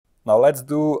Now let's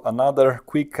do another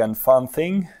quick and fun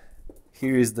thing.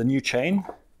 Here is the new chain.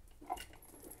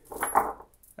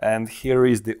 And here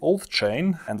is the old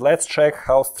chain. And let's check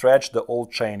how stretched the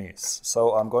old chain is.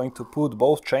 So I'm going to put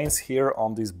both chains here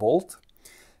on this bolt.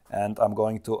 And I'm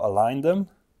going to align them.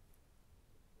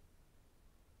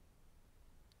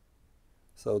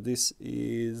 So this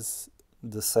is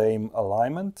the same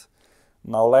alignment.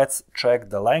 Now let's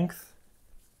check the length.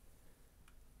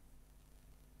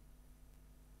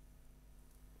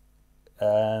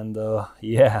 And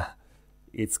yeah,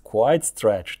 it's quite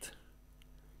stretched.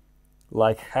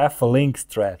 Like half a link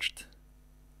stretched.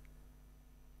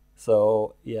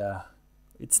 So yeah,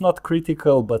 it's not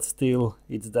critical, but still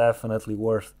it's definitely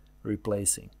worth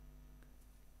replacing.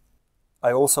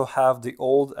 I also have the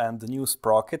old and the new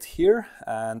sprocket here,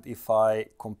 and if I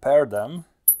compare them,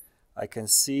 I can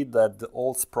see that the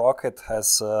old sprocket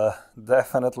has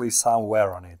definitely some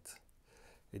wear on it.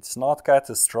 It's not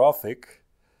catastrophic,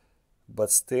 but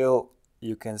still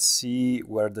you can see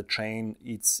where the chain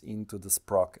eats into the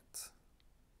sprocket.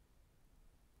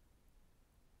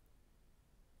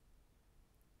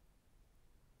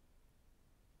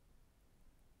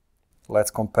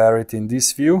 Let's compare it in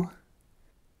this view.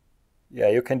 Yeah,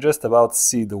 you can just about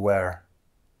see the wear.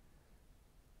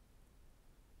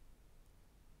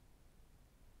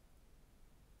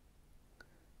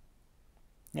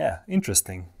 Yeah,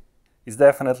 interesting. It's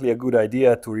definitely a good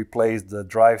idea to replace the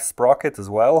drive sprocket as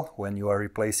well when you are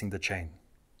replacing the chain.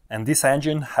 And this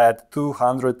engine had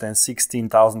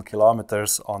 216,000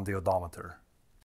 kilometers on the odometer.